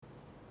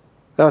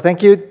Well,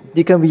 thank you,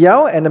 Deacon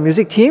Viao and the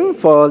music team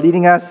for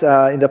leading us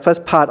in the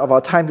first part of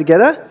our time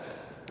together.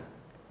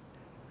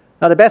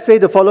 Now, the best way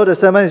to follow the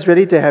sermon is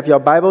really to have your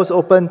Bibles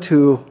open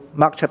to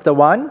Mark chapter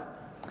 1.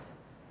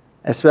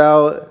 As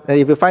well,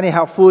 if you find it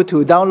helpful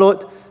to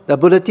download the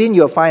bulletin,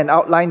 you'll find an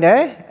outline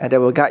there, and that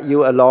will guide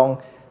you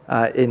along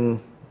in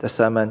the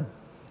sermon.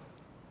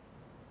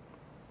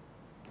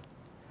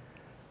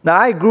 Now,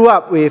 I grew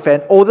up with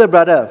an older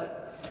brother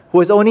who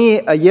was only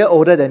a year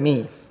older than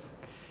me.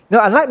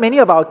 Now, unlike many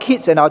of our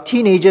kids and our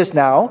teenagers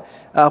now,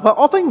 who are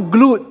often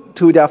glued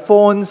to their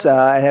phones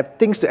and have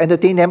things to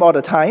entertain them all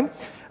the time,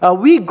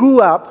 we grew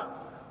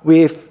up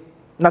with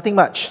nothing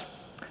much.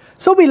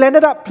 So we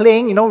ended up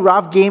playing,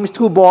 rough games,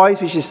 two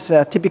boys, which is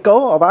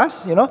typical of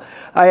us.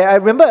 I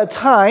remember a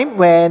time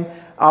when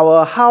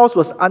our house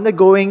was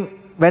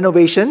undergoing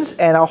renovations,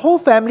 and our whole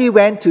family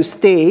went to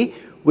stay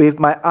with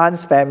my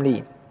aunt's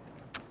family.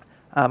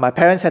 My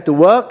parents had to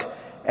work,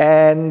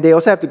 and they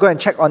also have to go and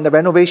check on the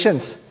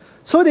renovations.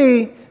 So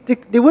they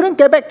wouldn't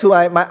get back to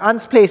my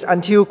aunt's place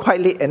until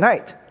quite late at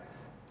night.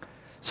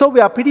 So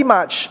we are pretty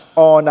much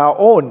on our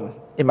own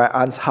in my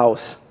aunt's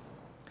house.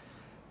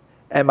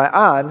 And my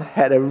aunt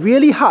had a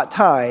really hard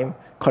time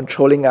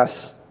controlling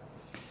us.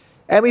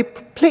 And we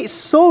played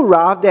so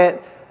rough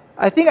that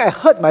I think I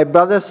hurt my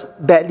brothers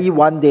badly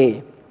one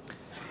day.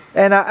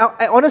 And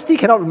I honestly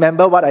cannot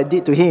remember what I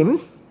did to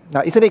him.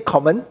 Now, isn't it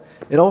common,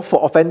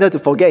 for offender to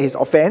forget his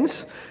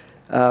offense?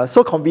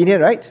 So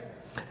convenient, right?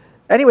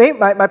 Anyway,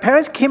 my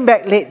parents came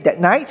back late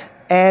that night,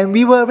 and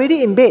we were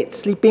already in bed,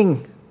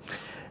 sleeping.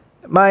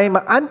 My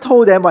aunt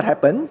told them what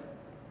happened,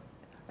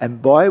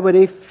 and boy, were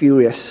they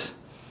furious.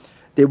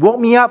 They woke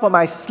me up from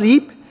my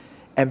sleep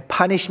and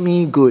punished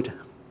me good.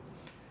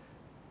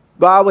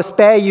 But I will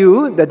spare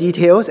you the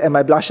details and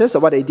my blushes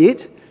of what they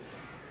did.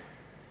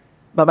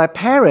 But my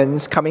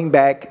parents coming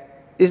back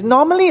is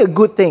normally a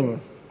good thing.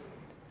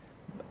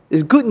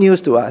 It's good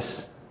news to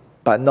us,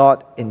 but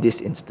not in this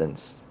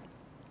instance.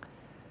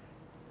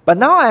 But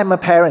now I am a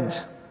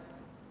parent.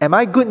 Am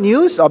I good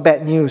news or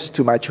bad news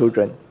to my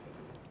children?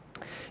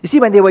 You see,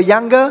 when they were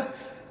younger,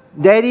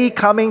 daddy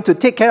coming to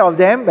take care of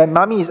them when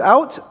mommy is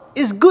out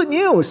is good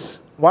news.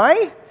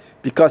 Why?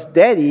 Because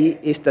daddy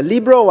is the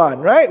liberal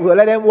one, right? We'll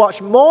let them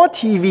watch more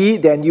TV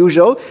than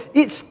usual,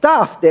 eat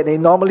stuff that they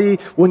normally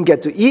wouldn't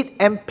get to eat,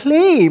 and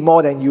play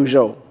more than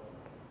usual.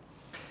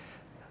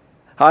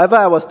 However,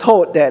 I was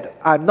told that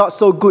I'm not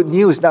so good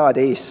news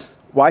nowadays.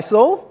 Why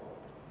so?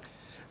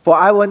 For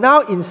I will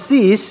now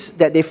insist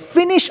that they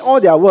finish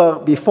all their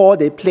work before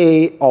they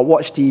play or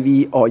watch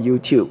TV or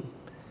YouTube.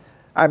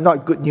 I'm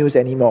not good news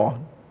anymore.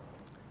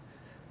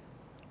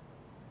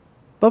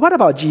 But what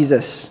about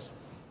Jesus?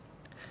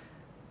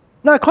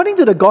 Now, according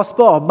to the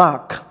Gospel of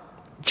Mark,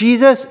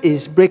 Jesus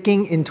is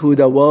breaking into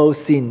the world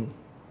scene.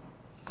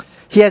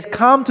 He has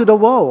come to the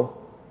world.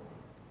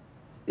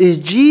 Is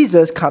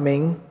Jesus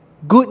coming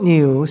good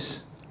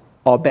news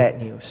or bad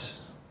news?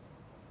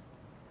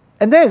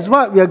 And that is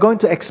what we are going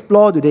to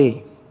explore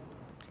today.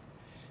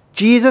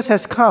 Jesus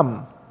has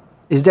come.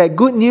 Is that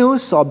good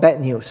news or bad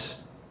news?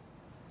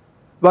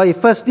 Well, it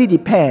firstly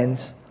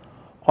depends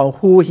on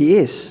who he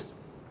is.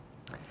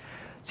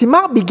 See,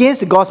 Mark begins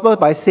the gospel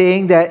by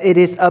saying that it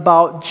is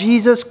about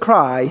Jesus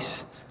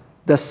Christ,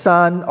 the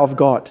Son of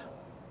God.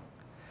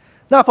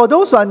 Now, for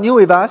those who are new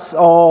with us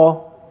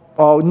or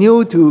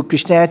new to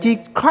Christianity,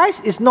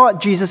 Christ is not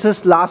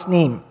Jesus' last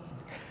name.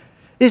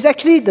 It's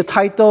actually the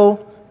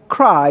title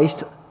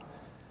Christ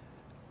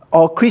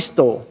or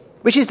Christo,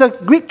 which is the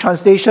Greek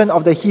translation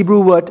of the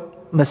Hebrew word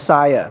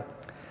Messiah.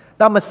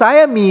 Now,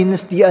 Messiah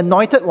means the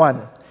anointed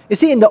one. You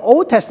see, in the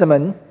Old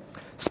Testament,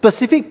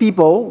 specific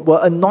people were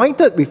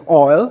anointed with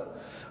oil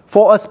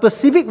for a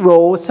specific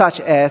role, such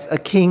as a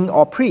king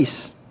or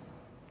priest.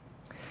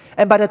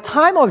 And by the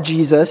time of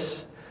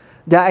Jesus,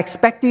 there are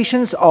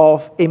expectations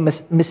of a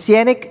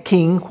messianic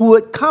king who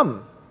would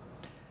come.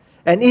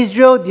 And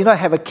Israel did not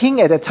have a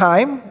king at the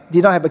time,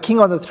 did not have a king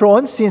on the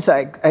throne since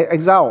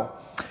exile.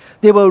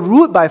 They were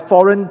ruled by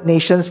foreign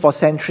nations for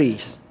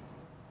centuries.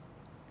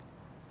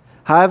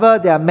 However,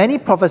 there are many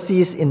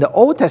prophecies in the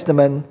Old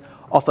Testament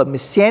of a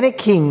messianic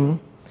king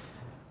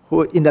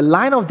who, in the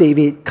line of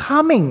David,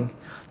 coming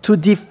to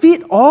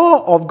defeat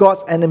all of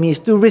God's enemies,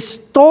 to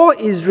restore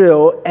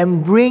Israel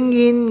and bring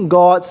in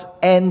God's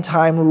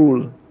end-time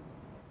rule.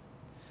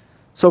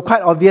 So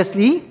quite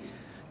obviously,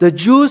 the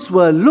Jews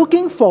were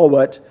looking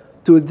forward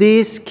to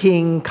this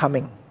king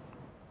coming.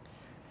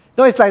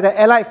 It's like the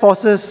Allied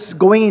forces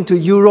going into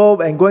Europe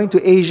and going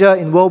to Asia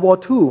in World War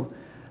II.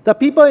 The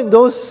people in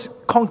those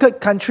conquered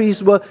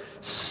countries were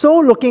so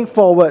looking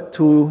forward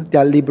to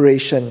their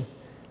liberation.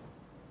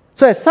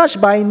 So as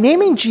such, by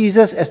naming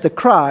Jesus as the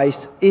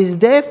Christ is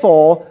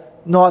therefore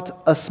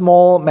not a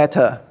small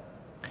matter.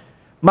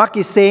 Mark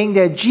is saying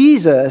that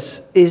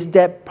Jesus is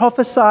that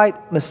prophesied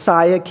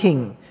Messiah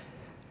King.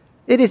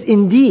 It is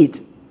indeed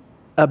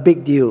a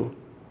big deal.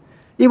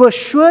 It will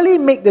surely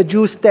make the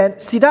Jews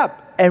sit up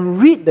and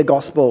read the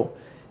gospel.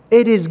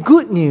 It is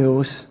good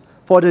news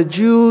for the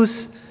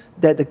Jews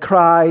that the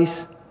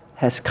Christ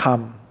has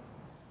come.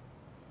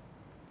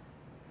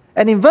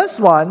 And in verse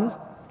 1,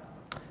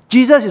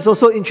 Jesus is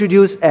also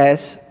introduced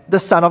as the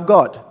Son of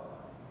God.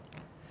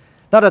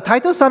 Now, the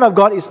title Son of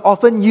God is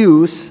often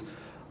used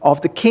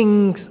of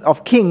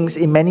kings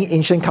in many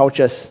ancient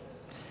cultures.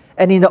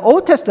 And in the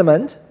Old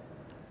Testament,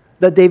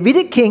 the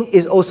Davidic king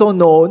is also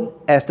known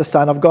as the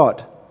Son of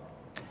God.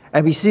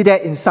 And we see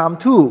that in Psalm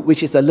 2,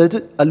 which is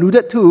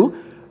alluded to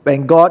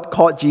when God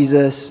called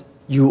Jesus,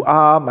 "You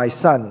are my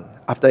Son,"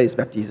 after his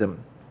baptism.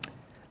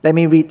 Let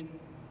me read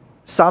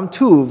Psalm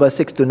 2, verse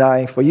 6 to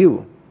 9 for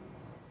you.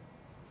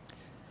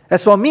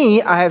 "As for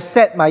me, I have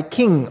set my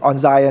king on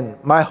Zion,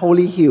 my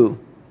holy hill.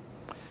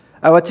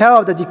 I will tell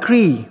of the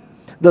decree.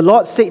 The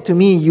Lord said to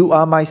me, 'You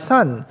are my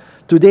son.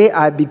 Today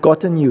I have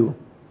begotten you.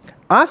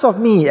 Ask of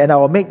me, and I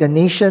will make the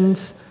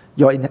nations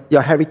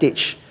your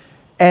heritage,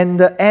 and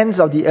the ends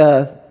of the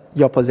earth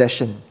your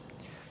possession.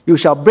 You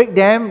shall break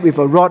them with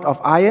a rod of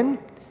iron,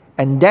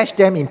 and dash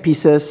them in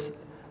pieces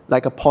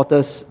like a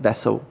potter's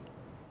vessel.'"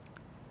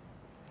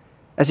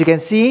 As you can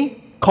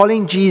see,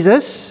 calling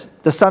Jesus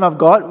the Son of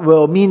God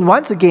will mean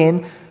once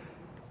again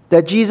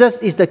that Jesus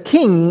is the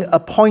king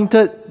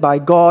appointed by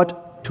God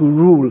to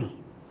rule.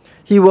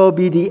 He will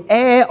be the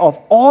heir of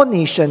all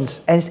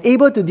nations and is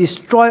able to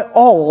destroy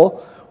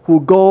all who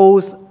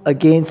goes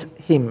against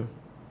him.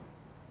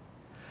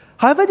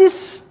 However,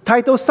 this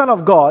title, Son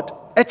of God,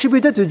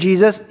 attributed to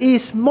Jesus,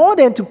 is more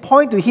than to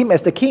point to him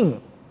as the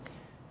king.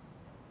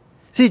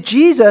 See,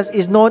 Jesus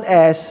is known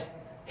as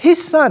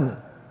his son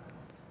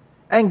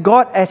and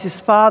God as his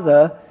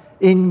father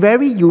in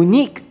very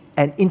unique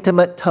and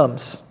intimate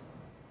terms.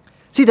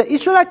 See, the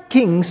Israelite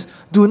kings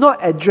do not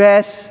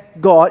address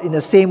God in the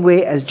same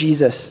way as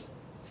Jesus.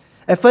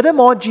 And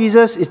furthermore,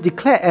 Jesus is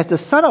declared as the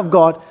Son of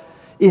God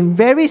in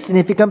very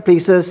significant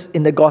places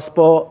in the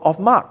Gospel of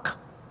Mark.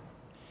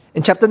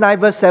 In chapter 9,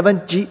 verse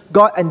 7,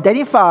 God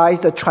identifies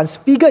the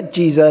transfigured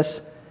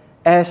Jesus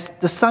as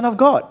the Son of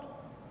God.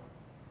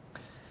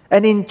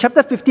 And in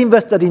chapter 15,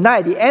 verse 39,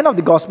 at the end of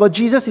the Gospel,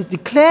 Jesus is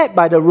declared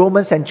by the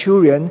Roman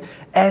centurion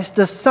as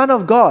the Son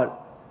of God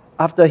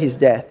after his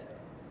death.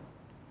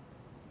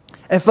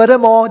 And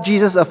furthermore,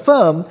 Jesus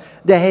affirmed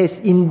that he is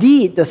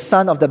indeed the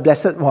Son of the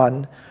Blessed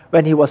One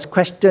when he was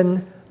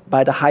questioned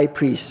by the high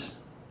priest.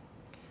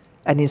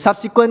 And in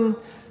subsequent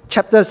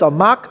chapters of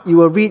Mark, you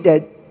will read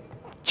that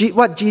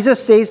what Jesus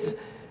says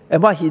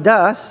and what he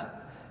does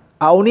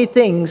are only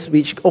things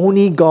which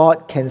only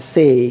God can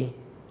say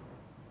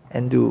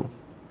and do.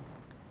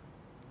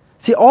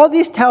 See, all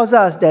this tells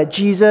us that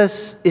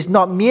Jesus is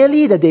not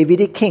merely the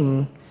Davidic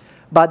king,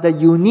 but the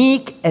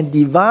unique and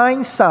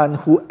divine Son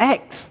who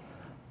acts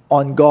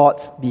on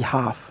God's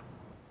behalf.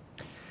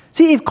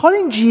 See, if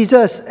calling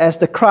Jesus as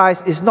the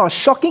Christ is not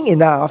shocking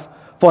enough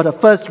for the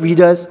first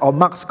readers of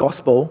Mark's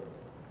Gospel,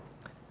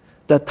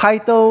 the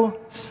title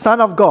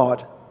Son of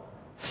God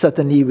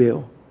certainly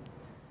will.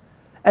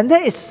 And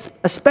that is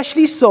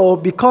especially so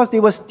because they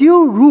were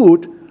still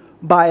ruled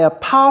by a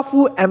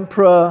powerful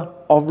emperor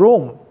of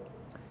Rome.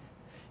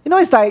 You know,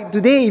 it's like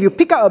today, if you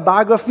pick up a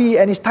biography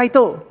and it's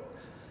titled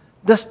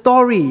The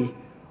Story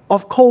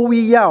of Koh Wee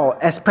Yao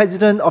as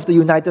President of the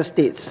United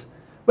States,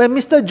 when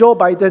Mr. Joe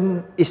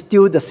Biden is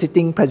still the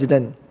sitting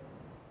president.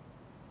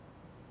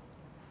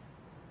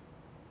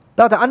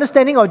 Now, the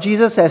understanding of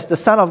Jesus as the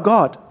Son of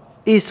God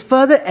is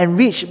further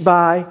enriched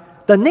by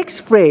the next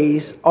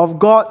phrase of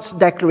God's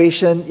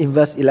declaration in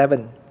verse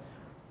 11.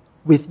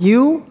 "With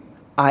you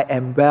I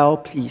am well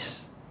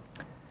pleased."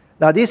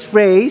 Now, this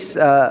phrase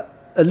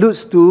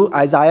alludes to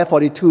Isaiah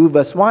 42,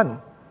 verse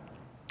 1.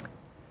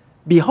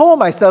 "Behold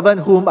my servant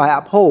whom I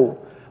uphold,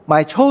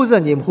 my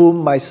chosen in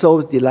whom my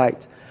soul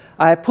delights.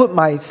 I put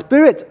my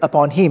spirit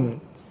upon him.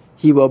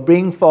 He will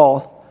bring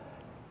forth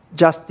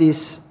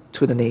justice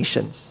to the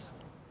nations."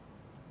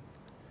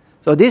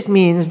 So this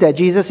means that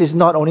Jesus is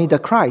not only the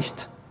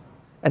Christ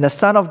and the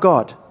Son of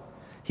God,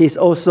 he is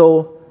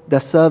also the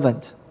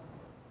servant.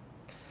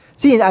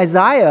 See, in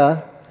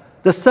Isaiah,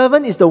 the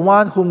servant is the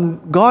one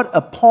whom God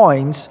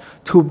appoints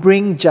to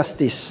bring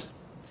justice,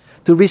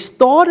 to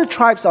restore the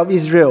tribes of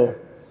Israel,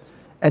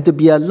 and to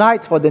be a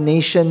light for the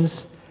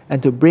nations,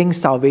 and to bring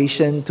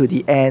salvation to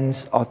the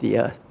ends of the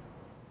earth.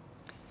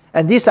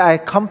 And these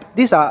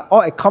are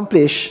all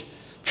accomplished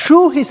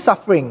through his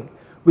suffering,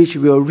 which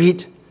we'll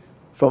read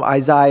from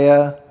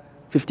Isaiah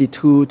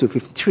 52 to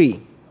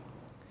 53.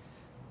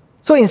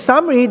 So in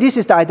summary, this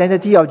is the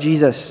identity of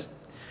Jesus.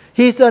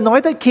 He is the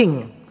anointed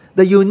king,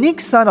 the unique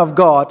Son of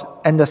God,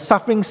 and the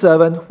suffering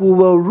servant who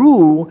will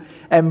rule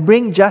and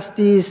bring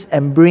justice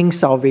and bring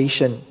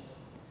salvation.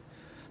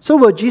 So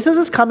will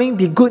Jesus' coming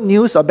be good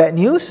news or bad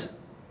news?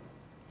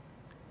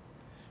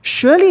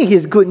 Surely he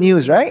is good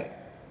news, right?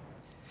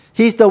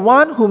 He is the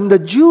one whom the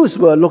Jews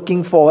were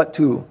looking forward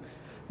to.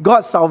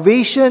 God's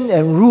salvation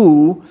and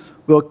rule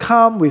will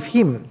come with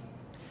him.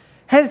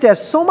 Hence,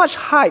 there's so much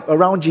hype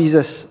around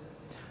Jesus.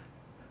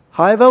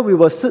 However, we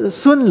will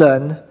soon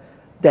learn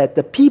that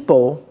the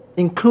people,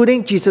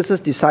 including Jesus'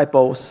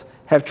 disciples,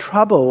 have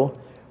trouble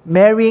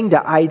marrying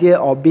the idea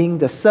of being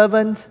the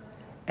servant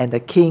and the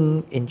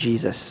king in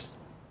Jesus.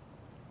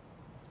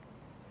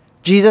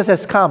 Jesus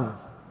has come.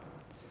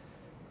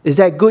 Is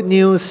that good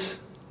news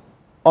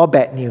or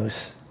bad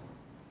news?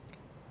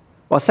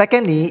 Well,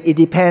 secondly, it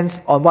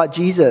depends on what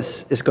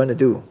Jesus is going to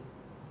do.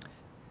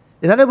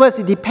 In other words,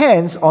 it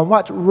depends on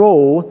what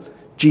role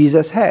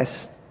Jesus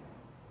has.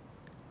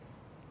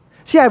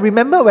 See, I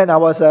remember when I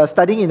was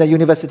studying in the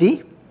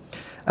university,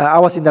 I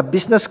was in the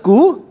business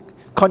school,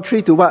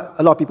 contrary to what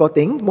a lot of people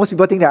think. Most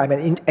people think that I'm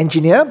an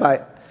engineer,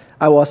 but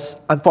I was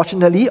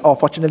unfortunately or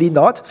fortunately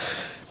not.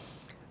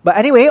 But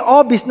anyway,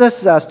 all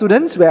business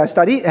students where I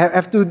studied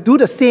have to do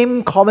the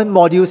same common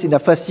modules in the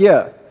first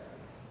year.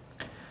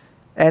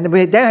 And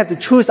we then have to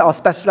choose our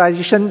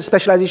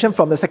specialization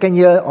from the second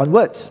year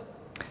onwards.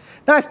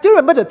 Now, I still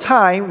remember the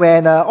time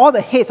when all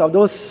the heads of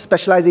those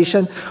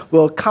specializations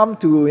will come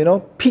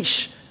to,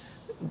 pitch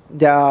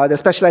their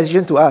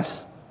specialization to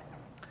us.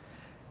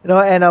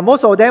 And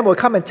most of them will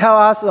come and tell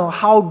us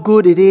how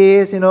good it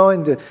is, if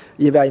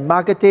you are in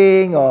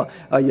marketing or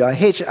you are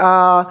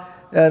HR,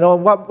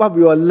 what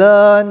we will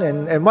learn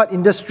and what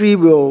industry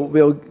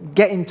we'll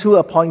get into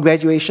upon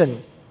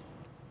graduation.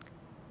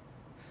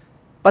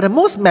 But the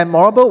most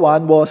memorable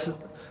one was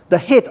the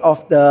head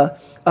of the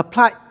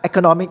applied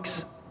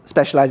economics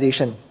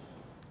specialization.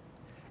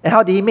 And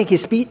how did he make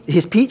his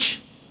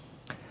speech?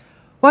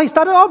 Well, he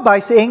started off by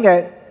saying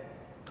that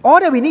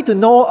all that we need to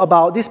know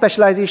about this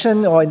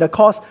specialization or in the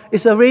course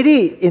is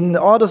already in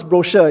all those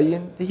brochures.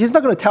 He's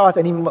not going to tell us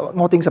any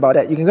more things about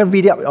that. You can go and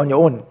read it up on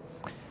your own.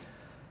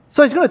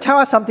 So he's going to tell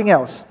us something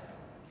else.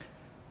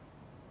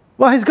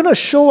 Well, he's going to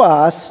show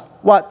us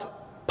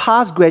what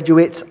past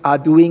graduates are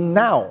doing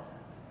now.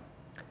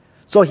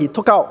 So he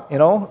took out,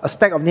 a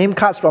stack of name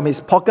cards from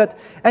his pocket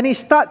and he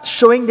starts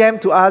showing them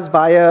to us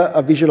via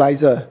a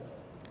visualizer.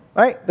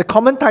 Right? The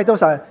common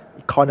titles are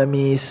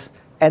economists,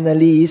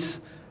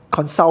 analysts,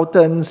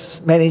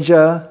 consultants,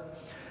 manager.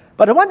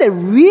 But the one that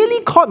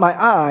really caught my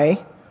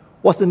eye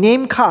was the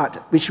name card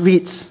which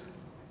reads,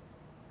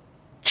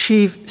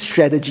 Chief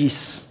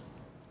Strategist.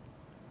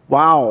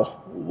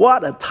 Wow,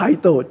 what a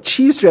title,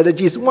 Chief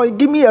Strategist. Well,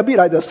 give me a bit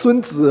like the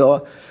Sun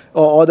Tzu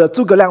or the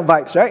Zhuge Liang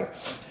vibes, right?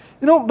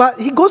 But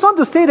he goes on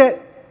to say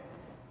that,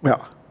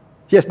 well,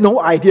 he has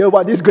no idea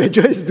what this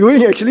graduate is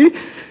doing actually,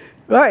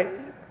 right?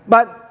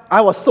 But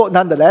I was sold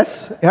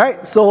nonetheless,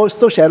 right? So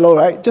shallow,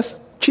 right? Just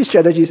Chief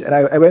Strategist, and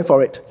I went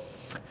for it.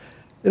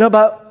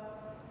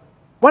 But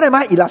what am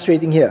I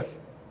illustrating here?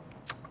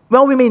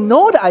 Well, we may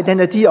know the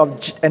identity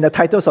and the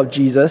titles of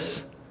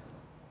Jesus,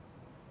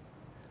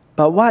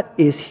 but what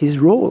is his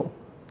role?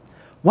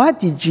 What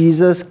did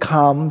Jesus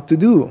come to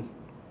do?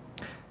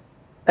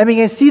 And we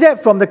can see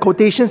that from the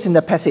quotations in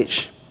the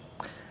passage.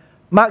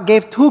 Mark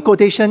gave two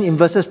quotations in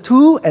verses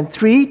 2 and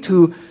 3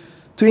 to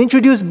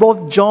introduce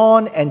both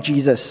John and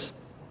Jesus.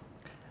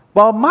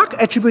 While Mark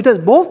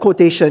attributed both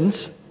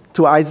quotations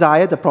to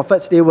Isaiah, the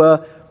prophets, they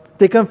were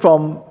taken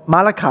from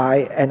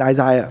Malachi and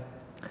Isaiah.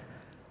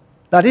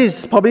 Now, this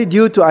is probably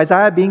due to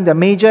Isaiah being the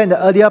major and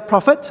the earlier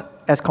prophet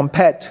as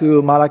compared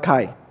to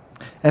Malachi.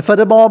 And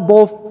furthermore,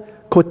 both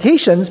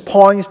quotations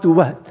points to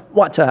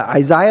what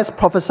Isaiah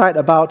prophesied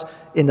about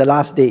in the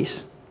last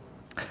days.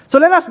 So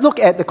let us look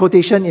at the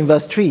quotation in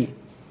verse 3,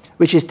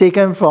 which is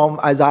taken from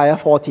Isaiah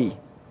 40.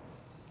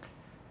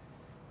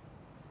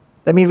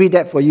 Let me read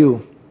that for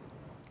you.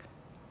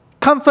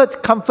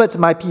 Comfort, comfort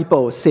my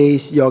people,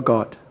 says your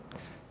God.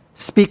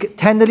 Speak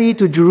tenderly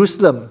to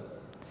Jerusalem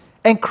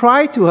and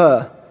cry to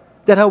her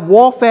that her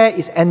warfare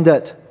is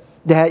ended,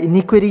 that her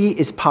iniquity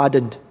is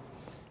pardoned,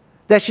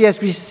 that she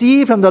has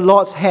received from the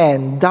Lord's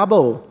hand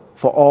double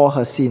for all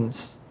her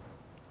sins.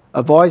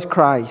 A voice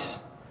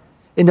cries,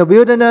 in the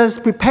wilderness,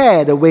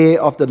 prepare the way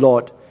of the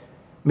Lord.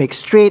 Make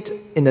straight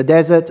in the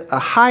desert a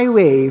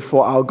highway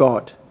for our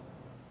God.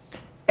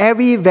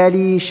 Every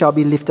valley shall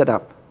be lifted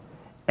up,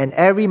 and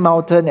every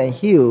mountain and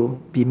hill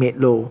be made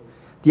low.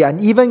 The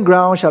uneven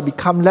ground shall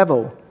become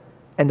level,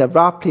 and the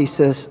rough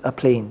places a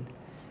plain.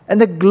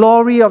 And the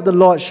glory of the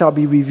Lord shall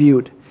be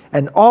revealed,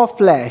 and all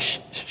flesh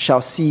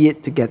shall see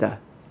it together.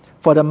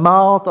 For the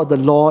mouth of the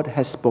Lord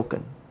has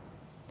spoken.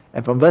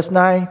 And from verse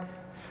 9,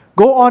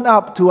 go on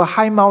up to a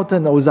high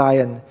mountain, O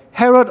Zion,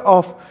 herald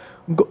of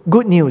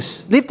good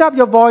news. Lift up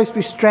your voice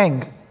with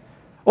strength.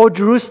 O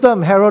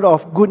Jerusalem, herald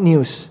of good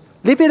news.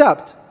 Lift it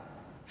up.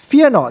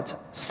 Fear not.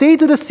 Say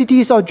to the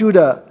cities of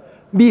Judah,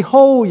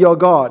 behold your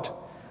God.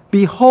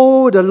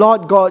 Behold, the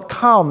Lord God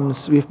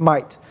comes with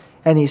might,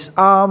 and his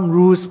arm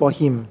rules for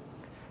him.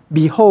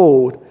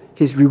 Behold,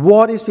 his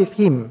reward is with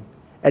him,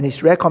 and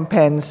his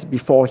recompense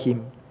before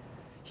him.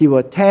 He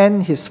will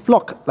tend his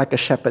flock like a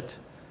shepherd.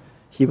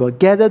 He will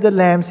gather the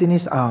lambs in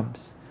his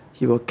arms.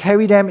 He will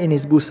carry them in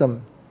his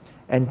bosom,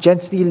 and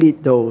gently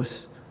lead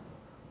those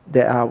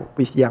that are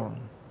with young.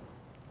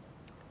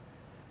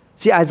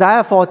 See,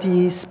 Isaiah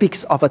 40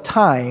 speaks of a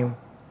time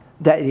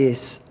that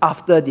is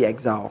after the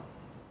exile.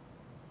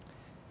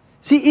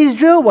 See,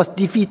 Israel was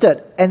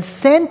defeated and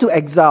sent to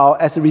exile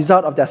as a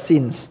result of their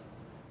sins.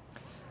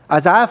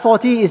 Isaiah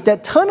 40 is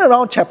that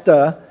turnaround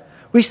chapter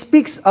which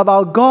speaks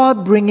about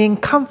God bringing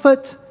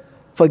comfort,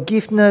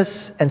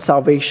 forgiveness, and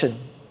salvation.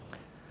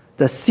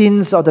 The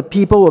sins of the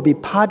people will be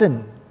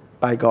pardoned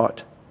by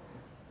God.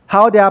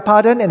 How they are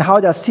pardoned and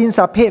how their sins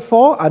are paid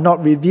for are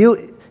not revealed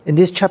in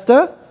this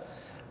chapter,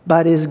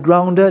 but is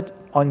grounded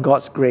on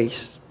God's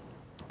grace.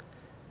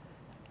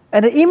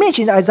 And the image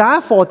in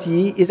Isaiah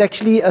 40 is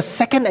actually a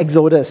second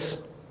Exodus.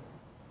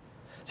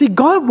 See,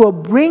 God will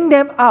bring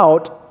them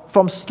out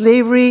from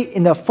slavery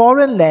in a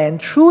foreign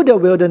land through the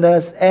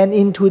wilderness and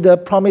into the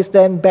promised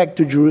land back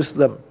to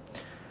Jerusalem.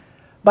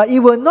 But it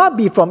will not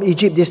be from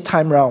Egypt this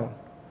time round,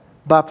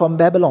 but from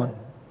Babylon.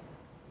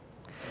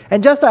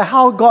 And just like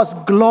how God's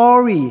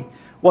glory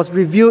was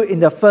revealed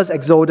in the first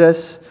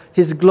Exodus,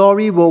 His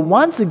glory will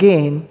once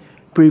again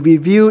be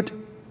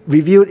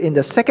revealed in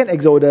the second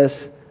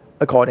Exodus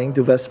according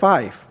to verse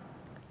 5.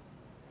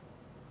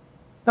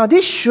 Now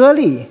this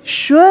surely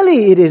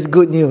it is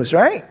good news,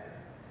 right?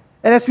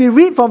 And as we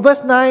read from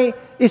verse 9,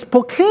 it's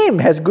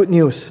proclaimed as good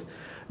news.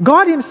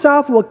 God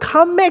Himself will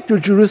come back to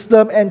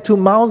Jerusalem and to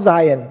Mount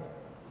Zion.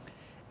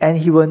 And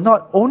He will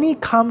not only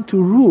come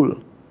to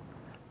rule,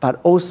 but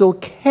also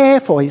care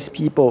for His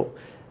people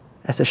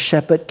as a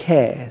shepherd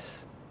cares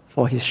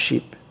for his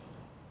sheep.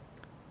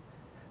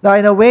 Now,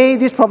 in a way,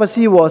 this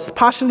prophecy was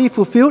partially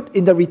fulfilled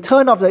in the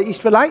return of the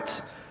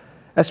Israelites,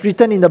 as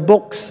written in the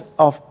books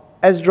of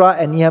Ezra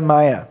and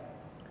Nehemiah.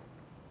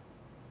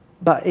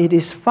 But it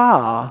is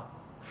far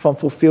from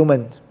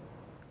fulfillment,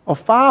 or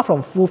far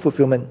from full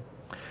fulfillment.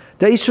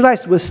 The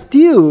Israelites were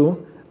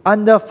still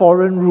under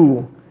foreign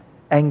rule,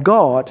 and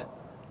God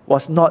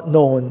was not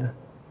known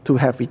to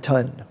have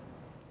returned.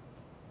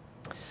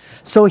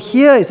 So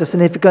here is the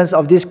significance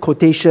of this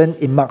quotation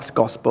in Mark's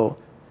Gospel.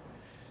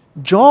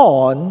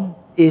 John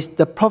is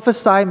the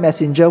prophesied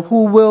messenger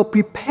who will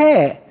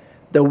prepare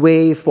the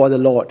way for the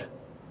Lord.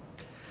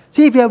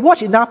 See, if you have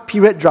watched enough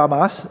period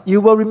dramas,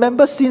 you will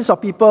remember scenes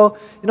of people,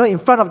 in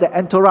front of the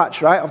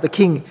entourage, right, of the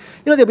king.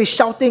 They'll be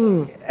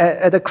shouting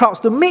at the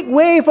crowds to make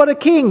way for the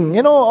king,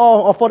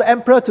 or for the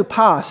emperor to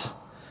pass.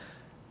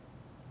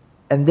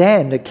 And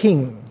then the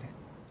king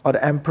or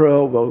the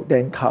emperor will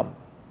then come.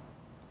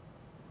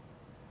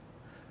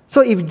 So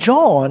if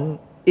John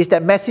is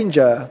that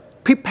messenger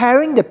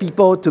preparing the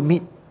people to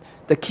meet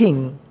the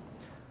king,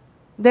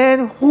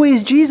 then who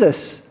is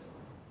Jesus?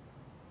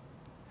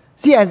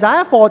 See,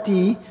 Isaiah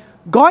 40,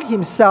 God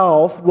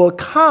Himself will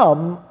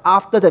come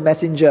after the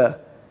messenger.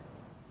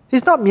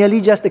 He's not merely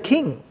just the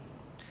king.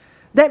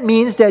 That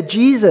means that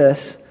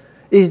Jesus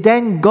is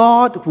then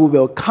God who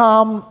will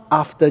come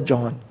after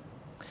John.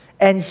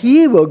 And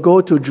He will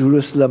go to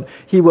Jerusalem.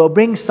 He will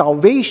bring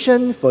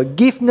salvation,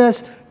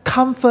 forgiveness,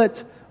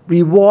 comfort,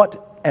 reward,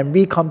 and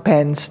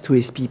recompense to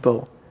His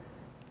people.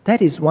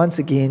 That is once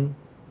again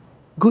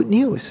good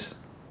news.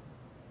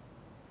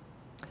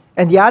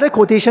 And the other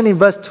quotation in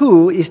verse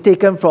 2 is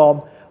taken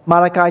from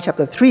Malachi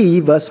chapter 3,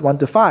 verse 1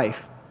 to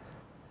 5.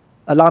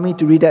 Allow me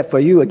to read that for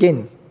you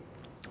again.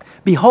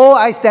 Behold,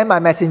 I send my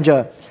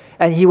messenger,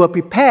 and he will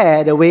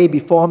prepare the way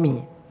before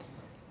me.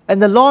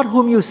 And the Lord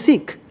whom you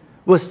seek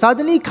will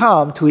suddenly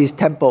come to his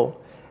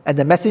temple, and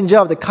the messenger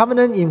of the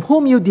covenant in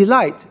whom you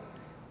delight,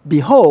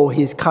 behold,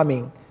 he is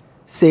coming,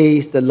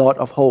 says the Lord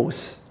of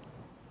hosts.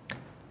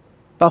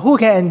 But who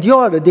can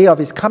endure the day of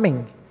his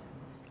coming?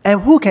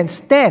 And who can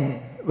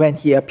stand when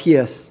he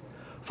appears?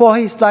 For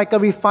he is like a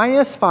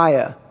refiner's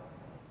fire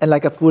and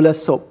like a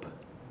fuller's soap.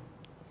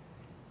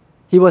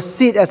 He will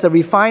sit as a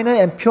refiner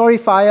and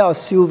purifier of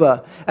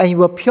silver, and he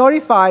will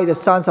purify the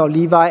sons of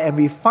Levi and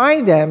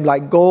refine them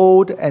like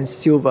gold and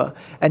silver,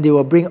 and they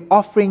will bring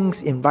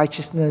offerings in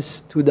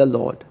righteousness to the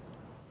Lord.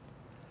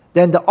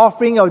 Then the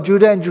offering of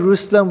Judah and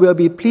Jerusalem will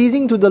be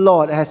pleasing to the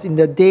Lord as in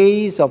the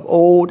days of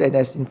old and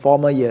as in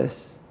former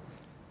years.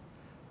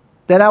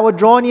 Then I will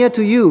draw near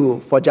to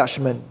you for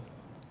judgment.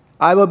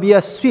 I will be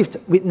a swift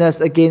witness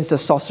against the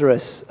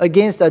sorceress,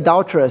 against the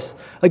adulteress,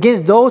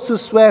 against those who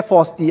swear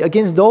falsely,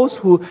 against those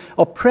who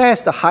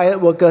oppress the hired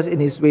workers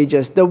in his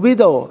wages, the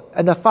widow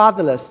and the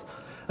fatherless,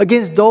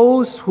 against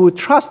those who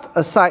thrust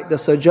aside the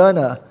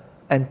sojourner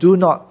and do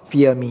not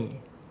fear me,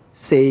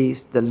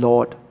 says the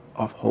Lord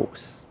of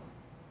hosts.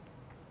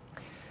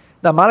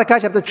 Now, Malachi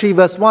chapter 3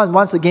 verse 1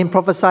 once again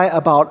prophesies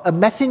about a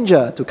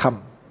messenger to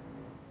come.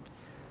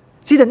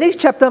 See, the next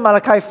chapter,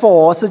 Malachi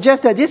 4,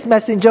 suggests that this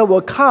messenger will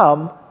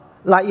come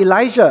like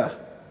Elijah.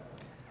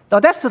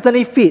 Now that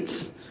certainly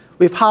fits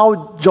with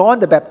how John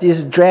the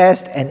Baptist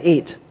dressed and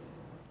ate.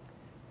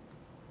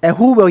 And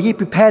who will he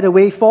prepare the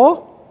way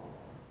for?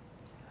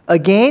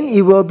 Again,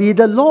 it will be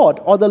the Lord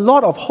or the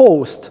Lord of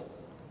hosts,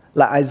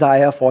 like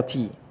Isaiah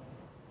 40.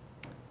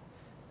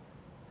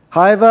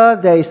 However,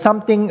 there is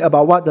something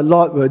about what the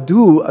Lord will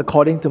do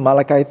according to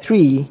Malachi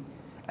 3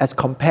 as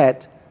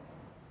compared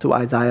to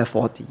Isaiah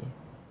 40.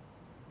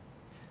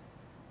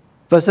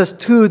 Verses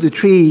 2 to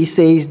 3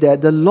 says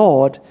that the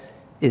Lord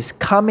is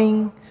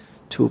coming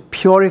to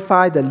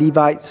purify the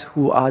Levites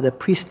who are the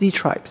priestly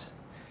tribes.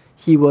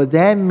 He will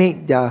then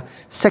make their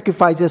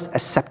sacrifices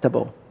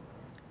acceptable.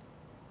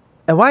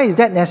 And why is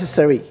that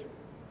necessary?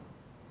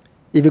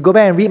 If you go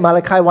back and read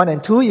Malachi 1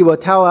 and 2, it will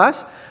tell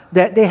us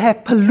that they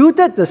have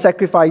polluted the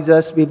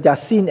sacrifices with their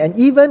sin and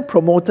even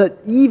promoted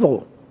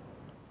evil.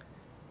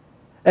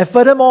 And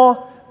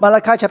furthermore,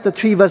 Malachi chapter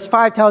 3 verse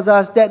 5 tells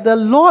us that the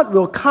Lord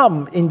will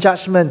come in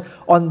judgment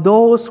on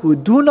those who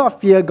do not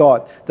fear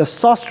God, the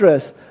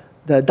sorcerers,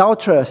 the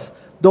adulterers,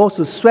 those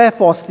who swear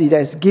falsely,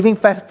 that is giving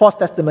false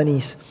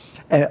testimonies,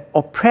 and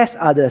oppress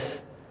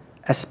others,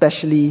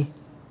 especially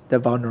the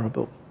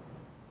vulnerable.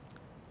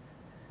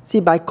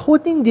 See, by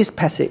quoting this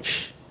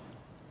passage,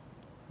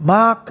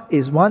 Mark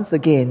is once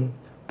again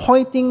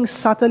pointing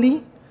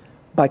subtly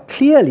but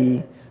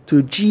clearly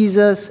to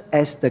Jesus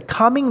as the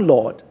coming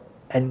Lord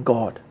and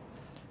God.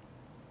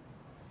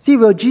 See,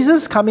 will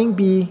Jesus' coming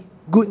be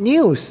good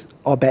news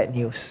or bad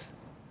news?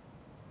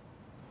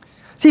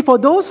 See, for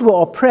those who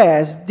are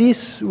oppressed,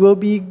 this will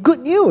be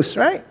good news,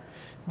 right?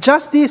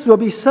 Justice will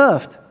be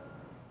served.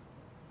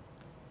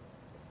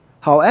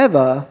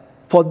 However,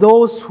 for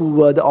those who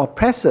were the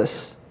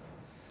oppressors,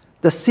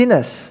 the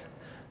sinners,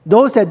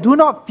 those that do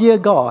not fear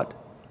God,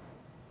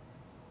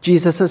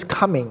 Jesus'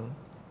 coming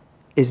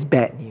is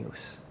bad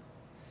news.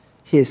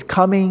 He is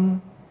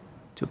coming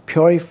to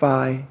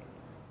purify,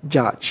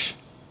 judge,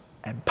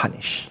 and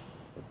punish.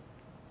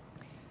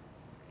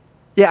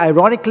 Yet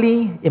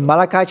ironically, in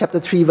Malachi chapter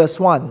 3 verse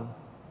 1,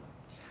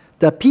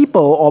 the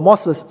people, or more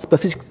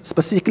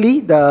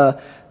specifically,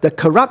 the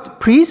corrupt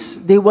priests,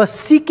 they were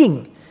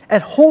seeking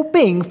and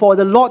hoping for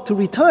the Lord to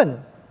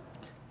return.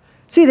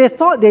 See, they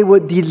thought they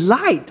would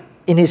delight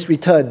in His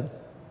return.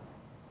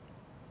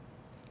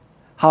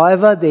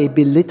 However, they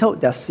belittled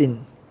their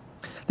sin.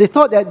 They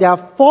thought that their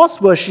false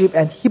worship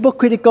and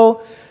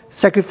hypocritical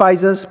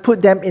sacrifices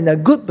put them in a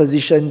good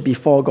position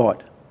before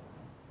God.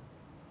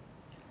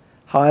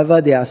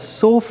 However, they are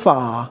so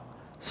far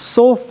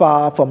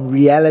from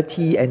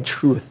reality and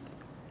truth,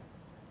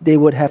 they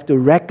would have to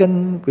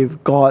reckon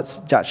with God's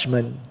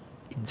judgment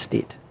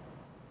instead.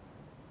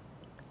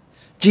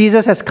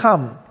 Jesus has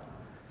come.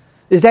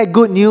 Is that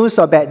good news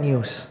or bad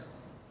news?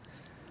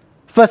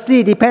 Firstly,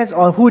 it depends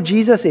on who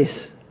Jesus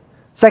is.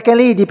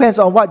 Secondly, it depends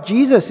on what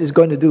Jesus is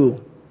going to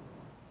do.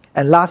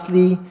 And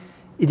lastly,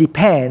 it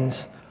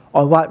depends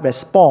on what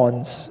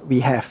response we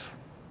have.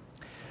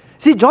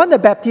 See, John the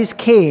Baptist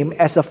came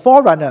as a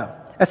forerunner,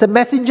 as a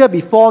messenger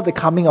before the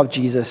coming of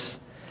Jesus.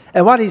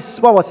 And what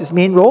was his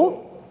main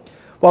role?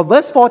 Well,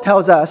 verse 4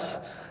 tells us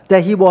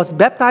that he was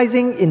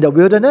baptizing in the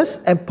wilderness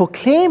and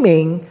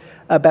proclaiming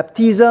a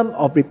baptism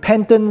of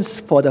repentance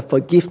for the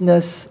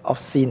forgiveness of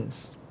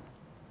sins.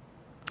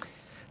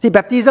 See,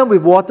 baptism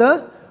with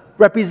water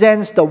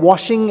represents the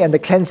washing and the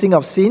cleansing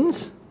of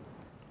sins.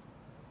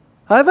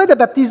 However, the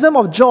baptism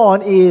of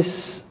John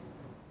is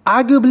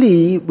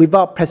arguably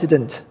without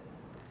precedent.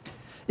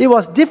 It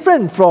was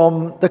different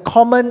from the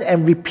common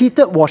and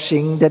repeated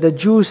washing that the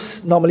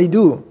Jews normally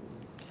do.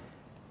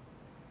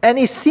 And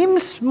it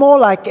seems more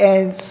like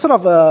a sort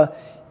of a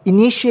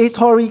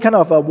initiatory kind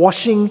of a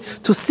washing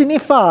to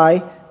signify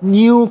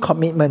new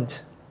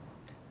commitment.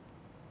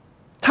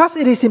 Thus,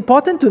 it is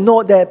important to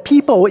note that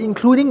people,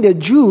 including the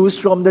Jews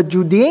from the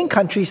Judean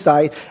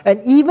countryside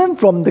and even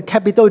from the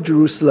capital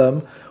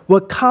Jerusalem, were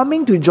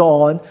coming to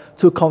John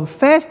to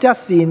confess their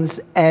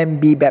sins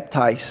and be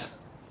baptized.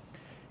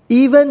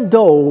 Even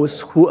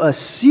those who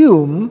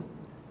assume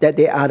that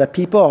they are the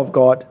people of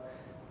God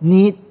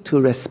need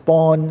to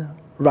respond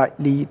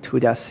rightly to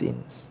their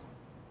sins.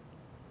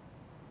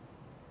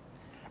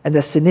 And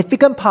the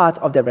significant part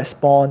of their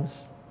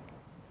response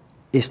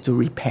is to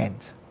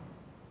repent.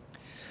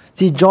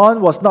 See,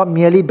 John was not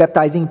merely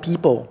baptizing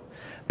people,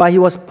 but he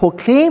was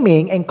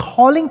proclaiming and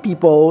calling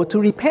people to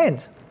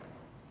repent.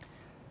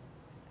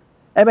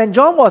 And when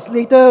John was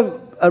later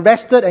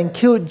arrested and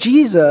killed,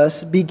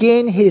 Jesus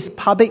began his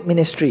public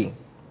ministry.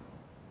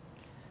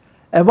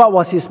 And what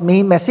was his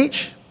main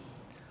message?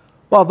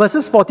 Well,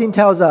 verses 14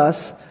 tells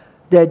us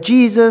that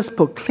Jesus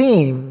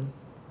proclaimed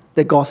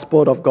the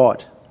gospel of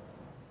God.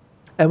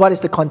 And what is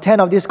the content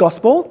of this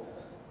gospel?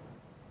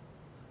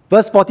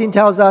 Verse 14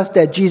 tells us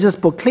that Jesus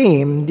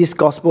proclaimed this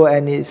gospel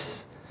and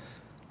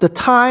the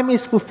time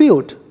is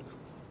fulfilled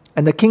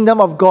and the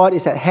kingdom of God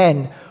is at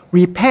hand.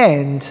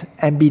 Repent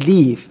and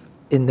believe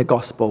in the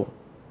gospel.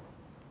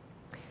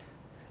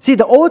 See,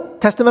 the Old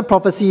Testament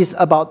prophecies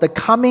about the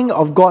coming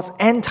of God's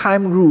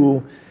end-time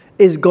rule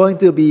is going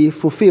to be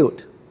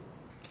fulfilled.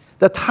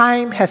 The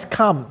time has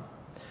come.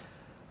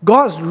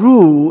 God's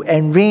rule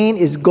and reign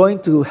is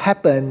going to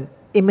happen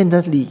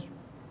imminently.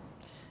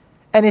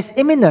 And it's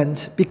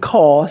imminent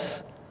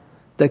because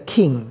the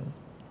King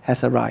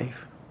has arrived.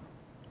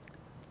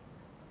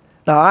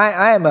 Now,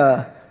 I am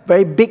a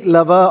very big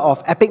lover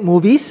of epic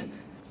movies.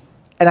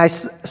 And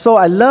so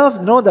I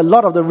love the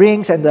Lord of the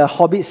Rings and the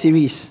Hobbit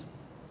series.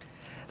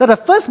 Now, the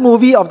first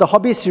movie of the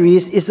Hobbit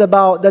series is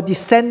about the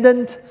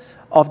descendant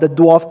of the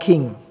Dwarf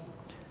King,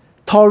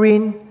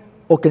 Thorin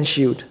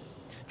Oakenshield,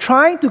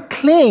 trying to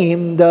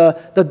claim the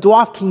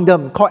Dwarf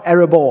Kingdom called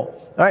Erebor,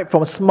 right,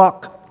 from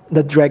Smaug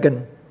the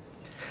dragon.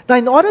 Now,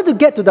 in order to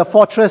get to the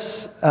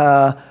fortress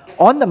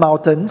on the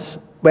mountains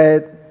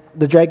where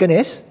the dragon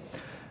is,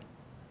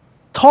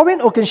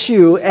 Thorin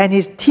Oakenshield and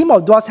his team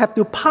of dwarves have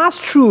to pass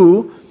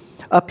through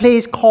a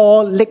place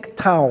called Lake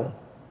Town.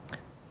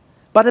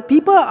 But the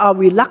people are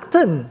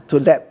reluctant to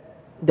let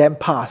them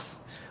pass.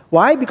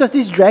 Why? Because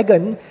this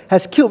dragon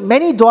has killed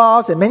many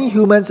dwarves and many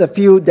humans a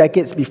few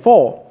decades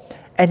before.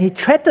 And he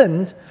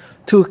threatened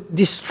to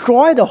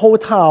destroy the whole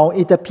town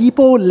if the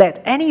people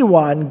let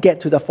anyone get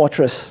to the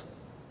fortress.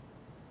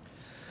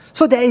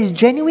 So there is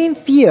genuine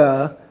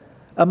fear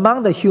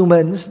among the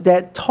humans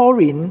that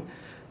Thorin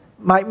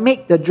might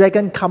make the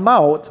dragon come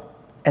out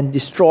and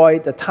destroy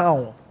the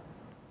town.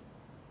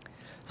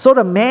 So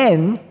the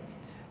man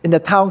in the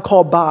town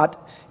called Bard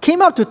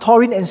came up to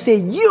Thorin and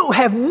said, "You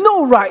have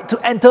no right to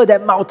enter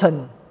that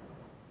mountain."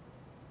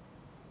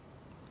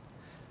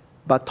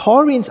 But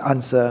Thorin's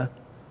answer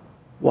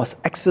was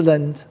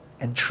excellent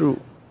and true.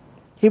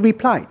 He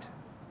replied,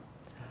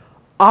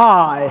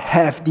 "I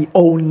have the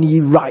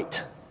only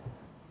right."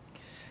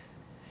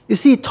 You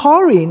see,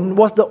 Thorin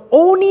was the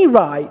only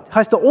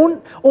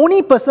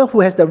only person who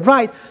has the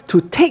right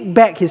to take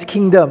back his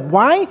kingdom.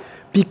 Why?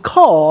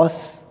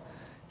 Because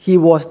he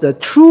was the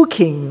true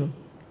king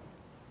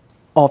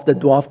of the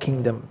dwarf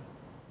kingdom.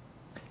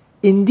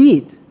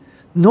 Indeed,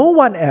 no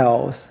one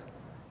else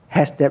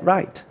has that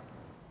right.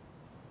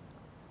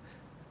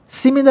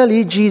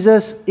 Similarly,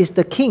 Jesus is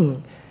the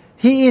king.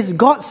 He is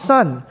God's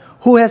son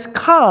who has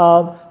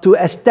come to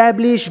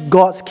establish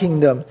God's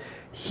kingdom.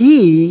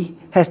 He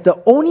has the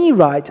only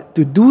right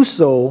to do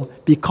so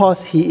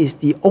because he is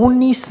the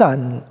only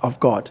Son of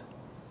God.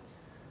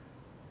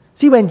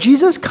 See, when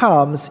Jesus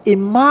comes, it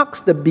marks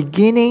the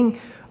beginning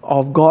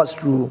of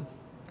God's rule.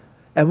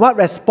 And what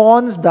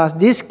response does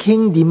this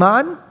king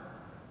demand?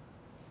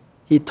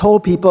 He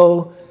told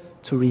people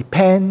to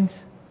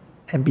repent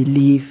and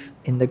believe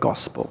in the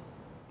gospel.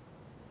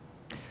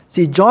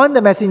 See, John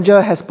the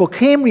messenger has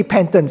proclaimed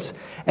repentance,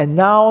 and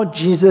now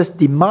Jesus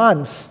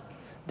demands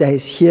that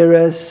his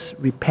hearers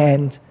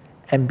repent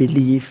and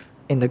believe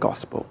in the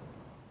gospel.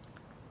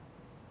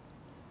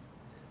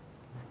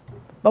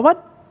 But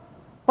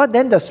what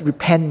then does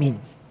repent mean?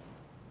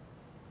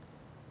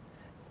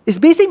 Its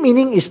basic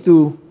meaning is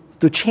to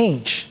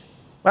change,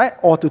 right?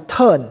 Or to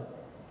turn.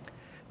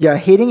 You are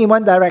heading in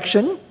one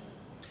direction,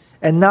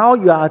 and now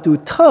you are to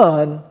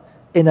turn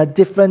in a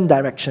different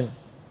direction.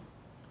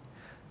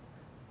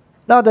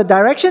 Now, the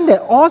direction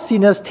that all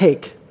sinners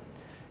take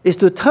is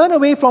to turn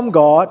away from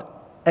God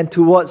and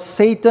towards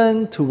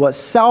Satan, towards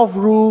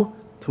self-rule,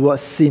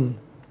 towards sin.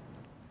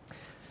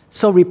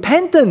 So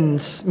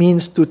repentance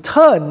means to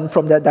turn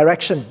from that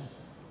direction.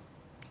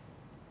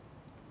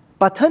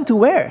 But turn to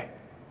where?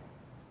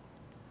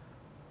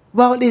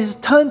 Well, it is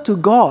turn to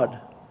God,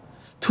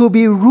 to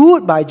be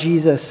ruled by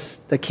Jesus,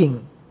 the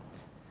King.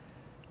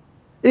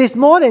 It is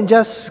more than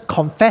just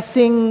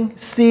confessing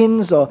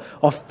sins or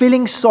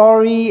feeling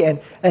sorry and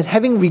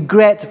having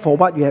regret for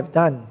what you have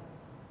done.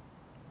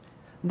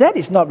 That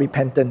is not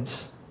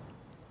repentance.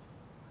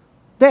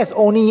 That's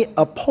only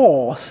a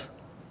pause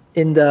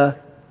in the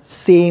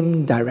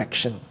same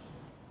direction.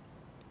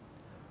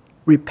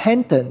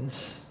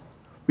 Repentance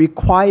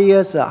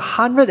requires a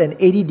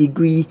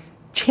 180-degree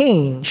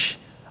change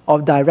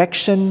of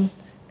direction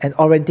and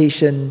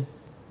orientation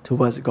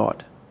towards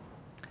God.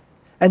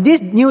 And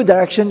this new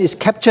direction is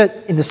captured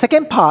in the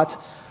second part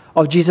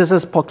of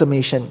Jesus'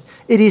 proclamation.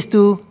 It is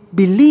to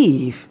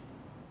believe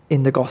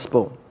in the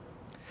gospel.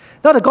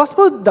 Now, the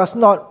gospel does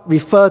not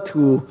refer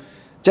to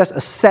just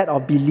a set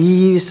of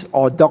beliefs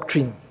or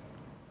doctrine.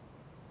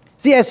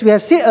 See, as we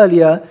have said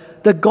earlier,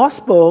 the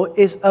gospel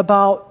is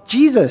about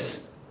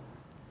Jesus.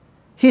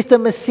 He's the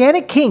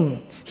Messianic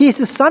King. He is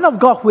the Son of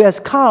God who has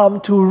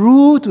come to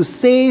rule, to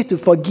save, to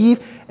forgive,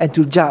 and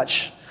to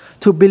judge.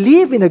 To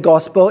believe in the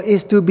gospel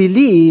is to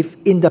believe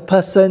in the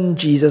person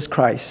Jesus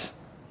Christ.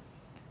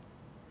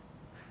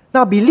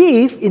 Now,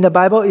 belief in the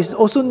Bible is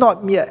also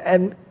not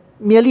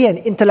merely an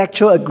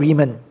intellectual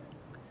agreement.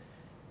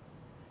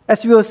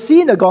 As we will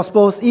see in the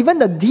Gospels, even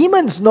the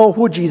demons know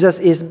who Jesus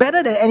is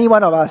better than any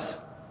one of us.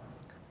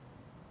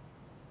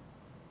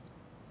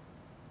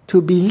 To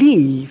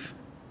believe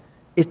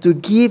is to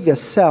give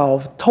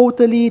yourself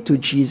totally to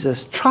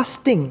Jesus,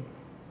 trusting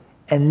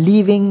and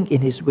living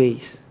in his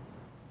ways.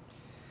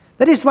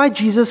 That is why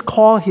Jesus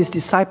called his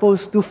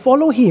disciples to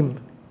follow him,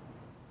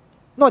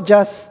 not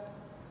just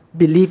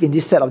believe in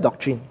this set of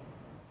doctrine.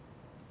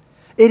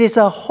 It is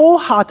a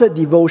wholehearted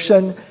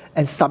devotion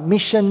and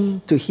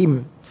submission to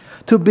him.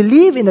 To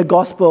believe in the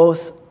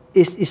Gospels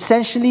is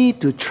essentially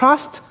to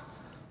trust,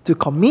 to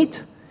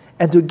commit,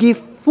 and to give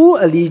full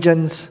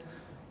allegiance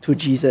to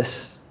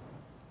Jesus.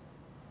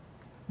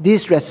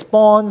 This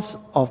response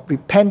of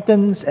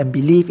repentance and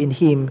belief in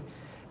him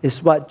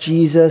is what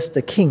Jesus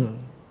the King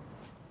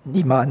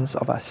demands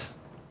of us.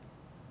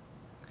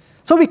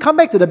 So we come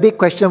back to the big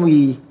question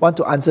we want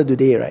to answer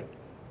today, right?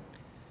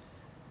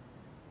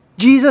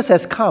 Jesus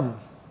has come.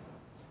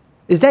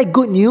 Is that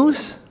good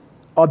news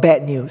or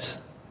bad news?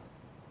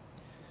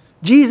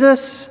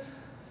 Jesus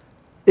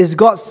is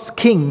God's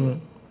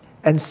King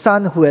and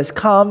Son who has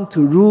come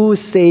to rule,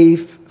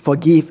 save,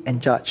 forgive,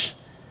 and judge.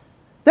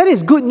 That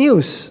is good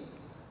news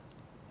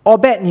or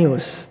bad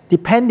news,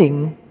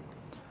 depending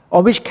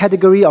on which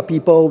category of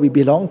people we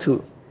belong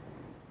to.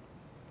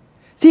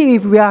 See,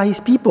 if we are His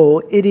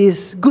people, it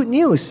is good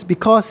news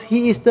because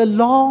He is the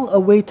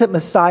long-awaited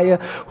Messiah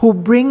who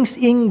brings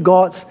in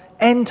God's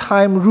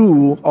end-time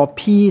rule of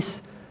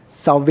peace,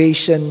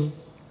 salvation,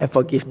 and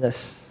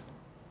forgiveness.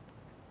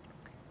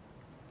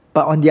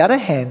 But on the other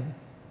hand,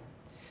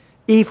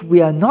 if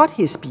we are not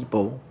His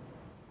people,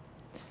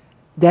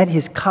 then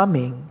His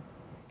coming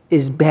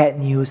is bad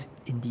news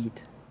indeed.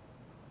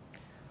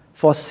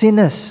 For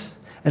sinners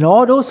and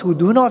all those who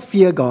do not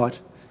fear God,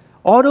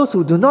 all those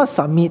who do not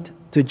submit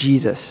to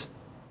Jesus,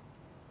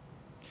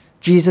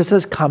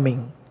 Jesus'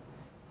 coming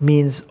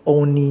means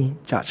only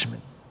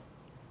judgment.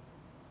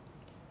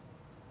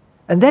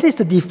 And that is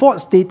the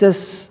default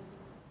status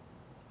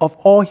of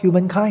all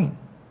humankind.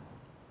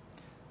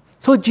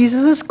 So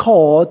Jesus'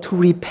 call to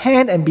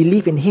repent and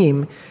believe in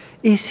Him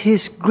is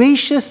His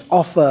gracious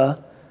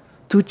offer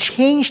to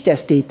change their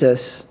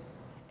status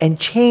and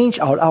change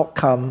our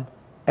outcome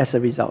as a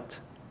result.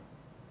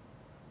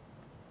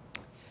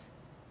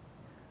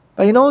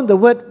 But the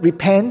word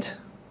repent,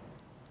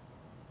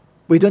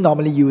 we don't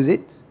normally use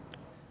it.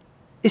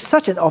 It's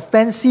such an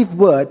offensive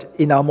word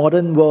in our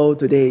modern world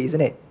today, isn't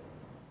it?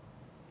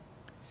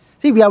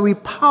 See, we are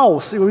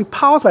repulsed. We're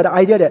repulsed by the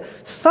idea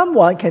that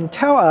someone can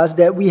tell us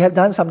that we have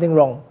done something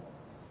wrong.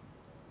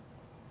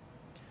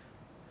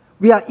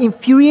 We are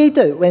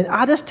infuriated when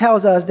others tell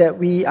us that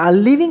we are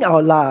living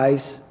our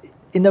lives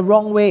in the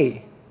wrong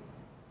way.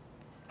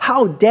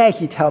 How dare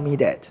he tell me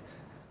that?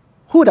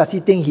 Who does he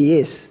think he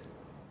is?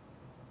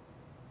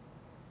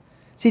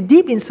 See,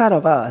 deep inside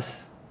of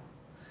us,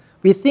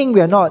 we think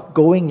we are not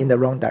going in the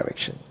wrong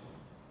direction.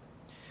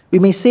 We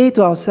may say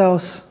to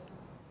ourselves,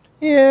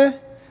 yeah,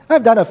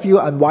 I've done a few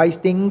unwise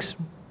things,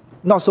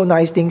 not so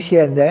nice things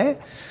here and there,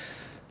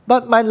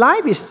 but my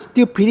life is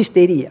still pretty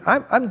steady.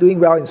 I'm doing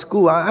well in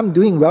school. I'm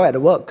doing well at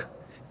work.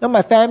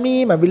 My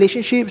family, my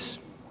relationships,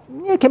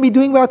 can be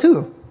doing well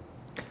too.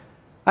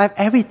 I have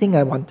everything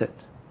I wanted.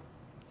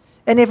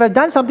 And if I've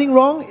done something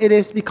wrong, it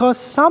is because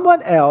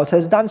someone else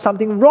has done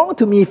something wrong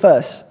to me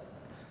first,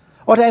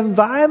 or the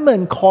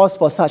environment caused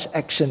for such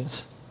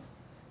actions.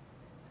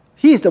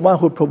 He is the one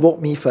who provoked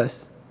me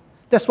first.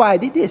 That's why I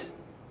did this.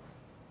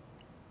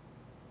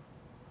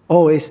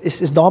 Oh,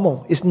 it's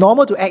normal. It's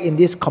normal to act in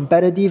this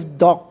competitive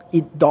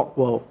dog-eat-dog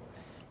world.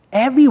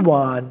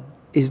 Everyone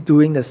is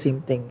doing the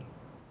same thing.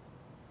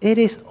 It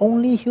is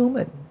only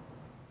human.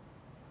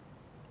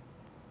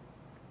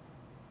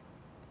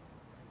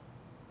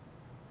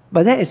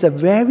 But that is a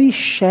very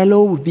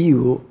shallow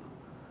view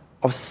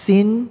of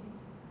sin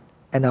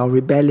and our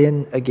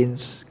rebellion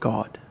against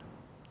God.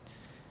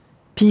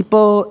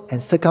 People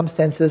and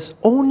circumstances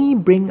only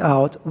bring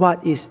out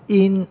what is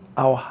in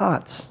our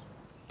hearts.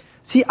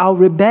 See, our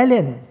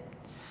rebellion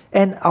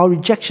and our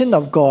rejection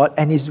of God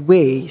and His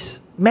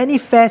ways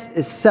manifests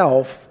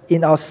itself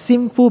in our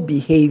sinful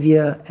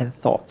behavior and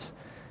thoughts.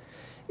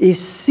 If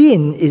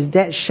sin is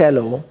that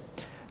shallow,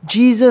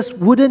 Jesus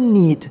wouldn't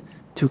need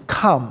to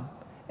come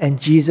and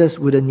Jesus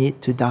wouldn't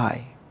need to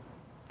die.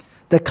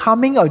 The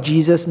coming of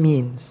Jesus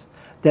means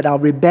that our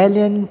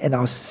rebellion and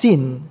our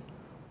sin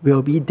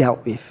will be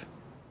dealt with.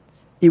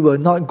 It will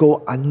not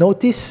go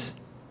unnoticed.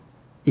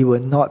 It will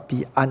not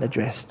be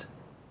unaddressed.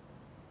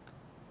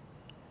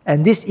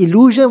 And this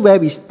illusion where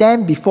we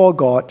stand before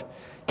God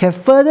can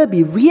further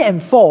be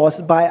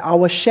reinforced by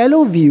our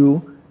shallow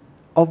view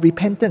of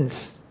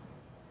repentance.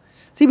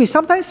 See, we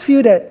sometimes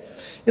feel that,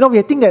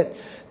 we think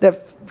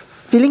that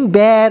feeling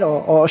bad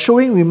or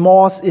showing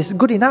remorse is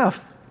good enough.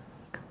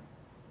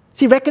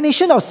 See,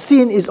 recognition of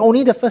sin is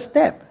only the first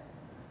step.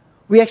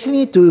 We actually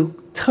need to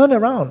turn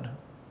around.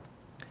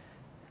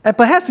 And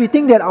perhaps we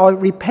think that our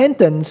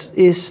repentance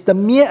is the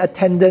mere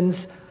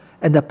attendance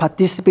and the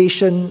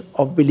participation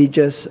of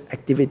religious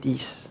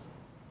activities.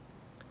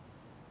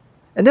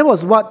 And that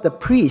was what the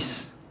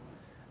priests,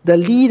 the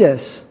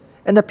leaders,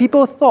 and the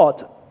people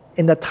thought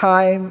in the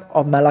time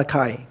of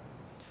Malachi.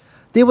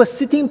 They were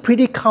sitting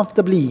pretty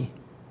comfortably,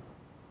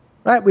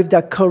 right, with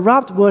their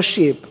corrupt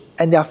worship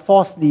and their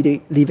false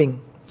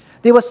living.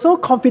 They were so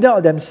confident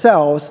of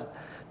themselves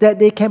that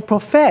they can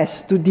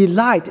profess to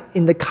delight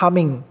in the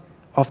coming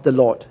of the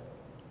Lord.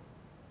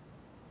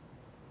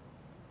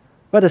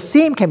 But the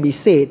same can be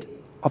said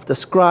of the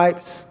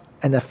scribes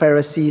and the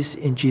Pharisees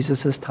in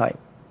Jesus' time.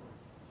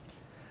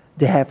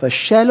 They have a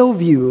shallow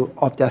view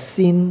of their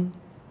sin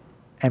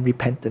and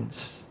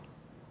repentance.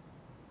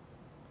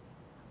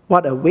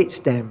 What awaits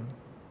them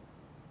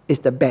is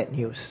the bad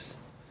news.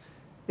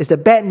 It's the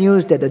bad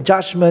news that the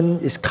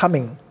judgment is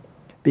coming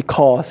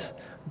because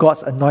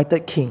God's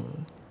anointed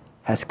king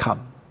has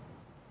come.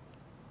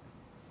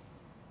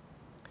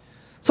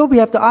 So we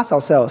have to ask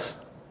ourselves,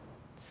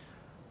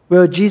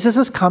 will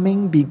Jesus'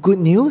 coming be good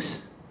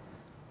news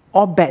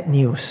or bad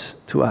news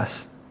to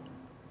us?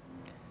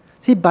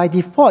 See, by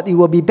default, it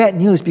will be bad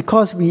news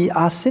because we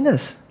are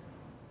sinners.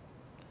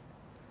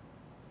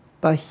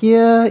 But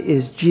here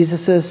is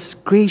Jesus'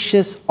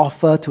 gracious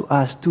offer to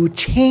us to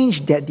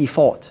change that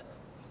default.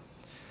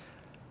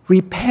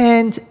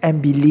 Repent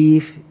and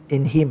believe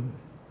in Him.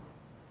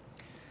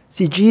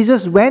 See,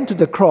 Jesus went to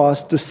the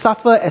cross to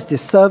suffer as the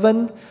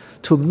servant,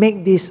 to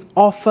make this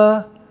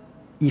offer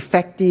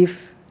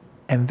effective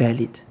and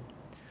valid.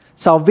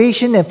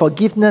 Salvation and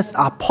forgiveness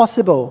are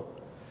possible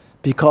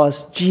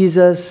because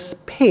Jesus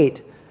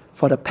paid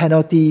for the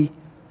penalty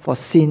for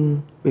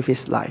sin with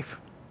his life.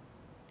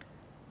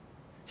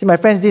 See, my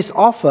friends, this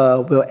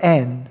offer will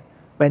end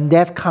when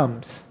death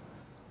comes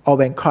or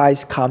when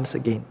Christ comes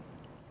again.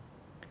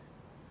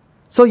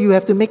 So you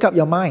have to make up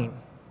your mind.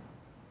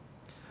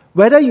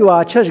 Whether you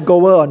are a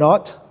churchgoer or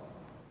not,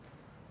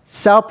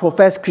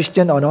 self-professed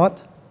Christian or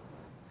not,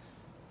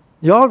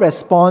 your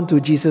response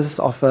to Jesus'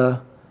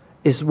 offer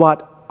is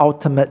what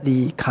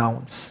ultimately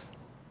counts.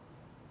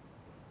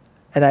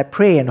 And I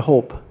pray and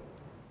hope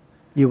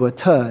you will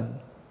turn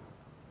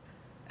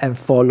and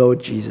follow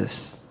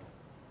Jesus.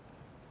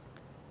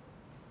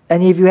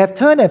 And if you have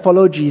turned and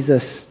followed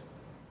Jesus,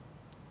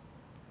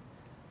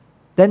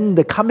 then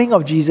the coming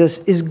of Jesus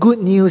is good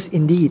news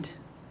indeed.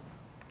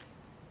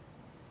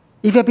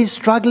 If you have been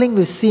struggling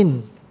with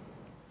sin,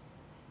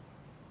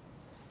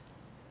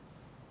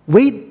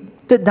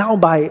 weighted down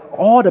by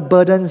all the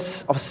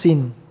burdens of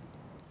sin,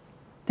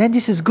 then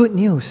this is good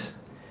news.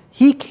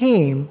 He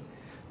came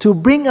to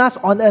bring us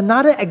on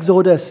another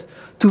exodus,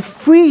 to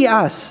free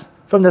us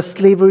from the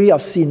slavery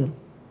of sin.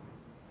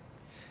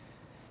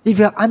 If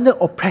you are under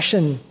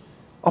oppression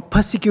or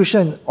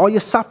persecution or you're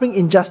suffering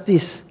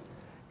injustice,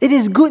 it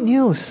is good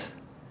news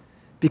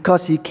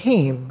because He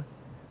came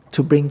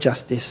to bring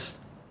justice.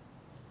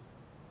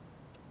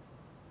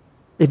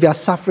 If you are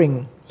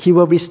suffering, He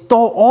will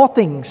restore all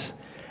things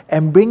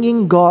and bring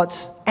in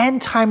God's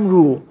end-time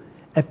rule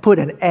and put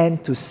an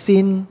end to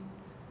sin,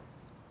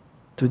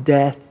 to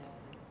death,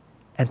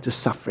 and to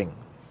suffering.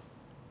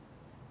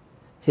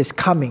 His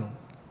coming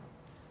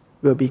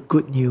will be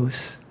good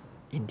news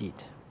indeed.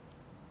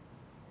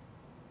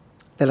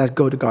 Let us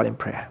go to God in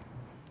prayer.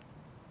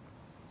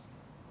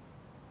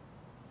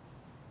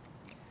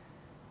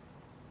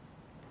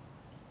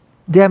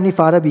 Dear Heavenly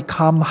Father, we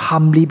come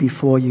humbly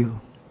before you.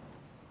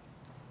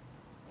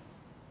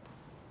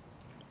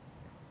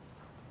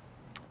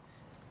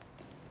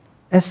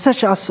 And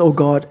search us, O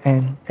God,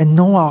 and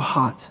know our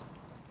heart.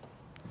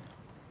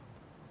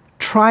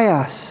 Try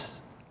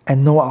us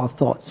and know our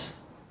thoughts.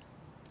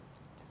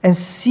 And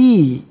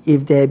see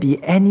if there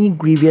be any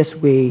grievous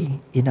way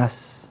in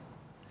us.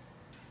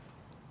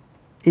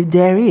 If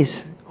there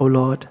is, O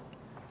Lord,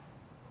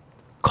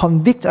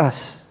 convict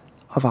us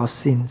of our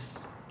sins.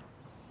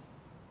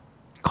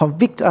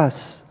 Convict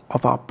us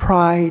of our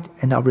pride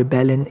and our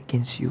rebellion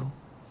against you.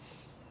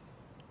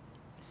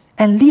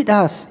 And lead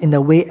us in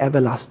the way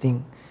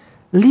everlasting.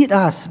 Lead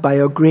us by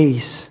your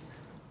grace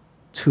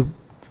to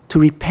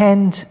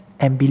repent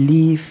and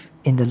believe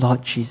in the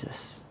Lord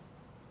Jesus.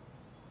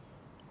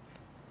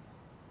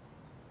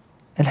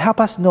 And help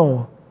us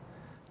know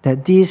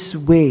that this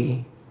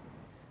way,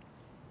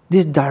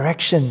 this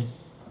direction,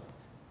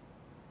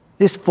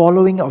 this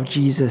following of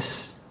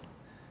Jesus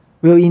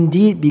will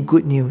indeed be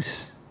good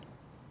news,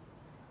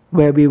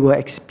 where we will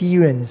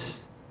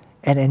experience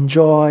and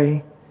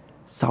enjoy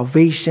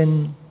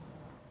salvation,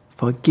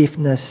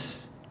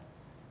 forgiveness,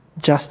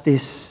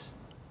 justice,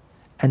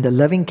 and the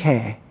loving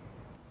care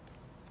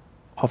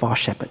of our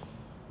shepherd.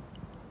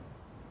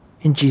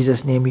 In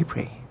Jesus' name we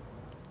pray.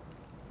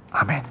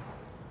 Amen.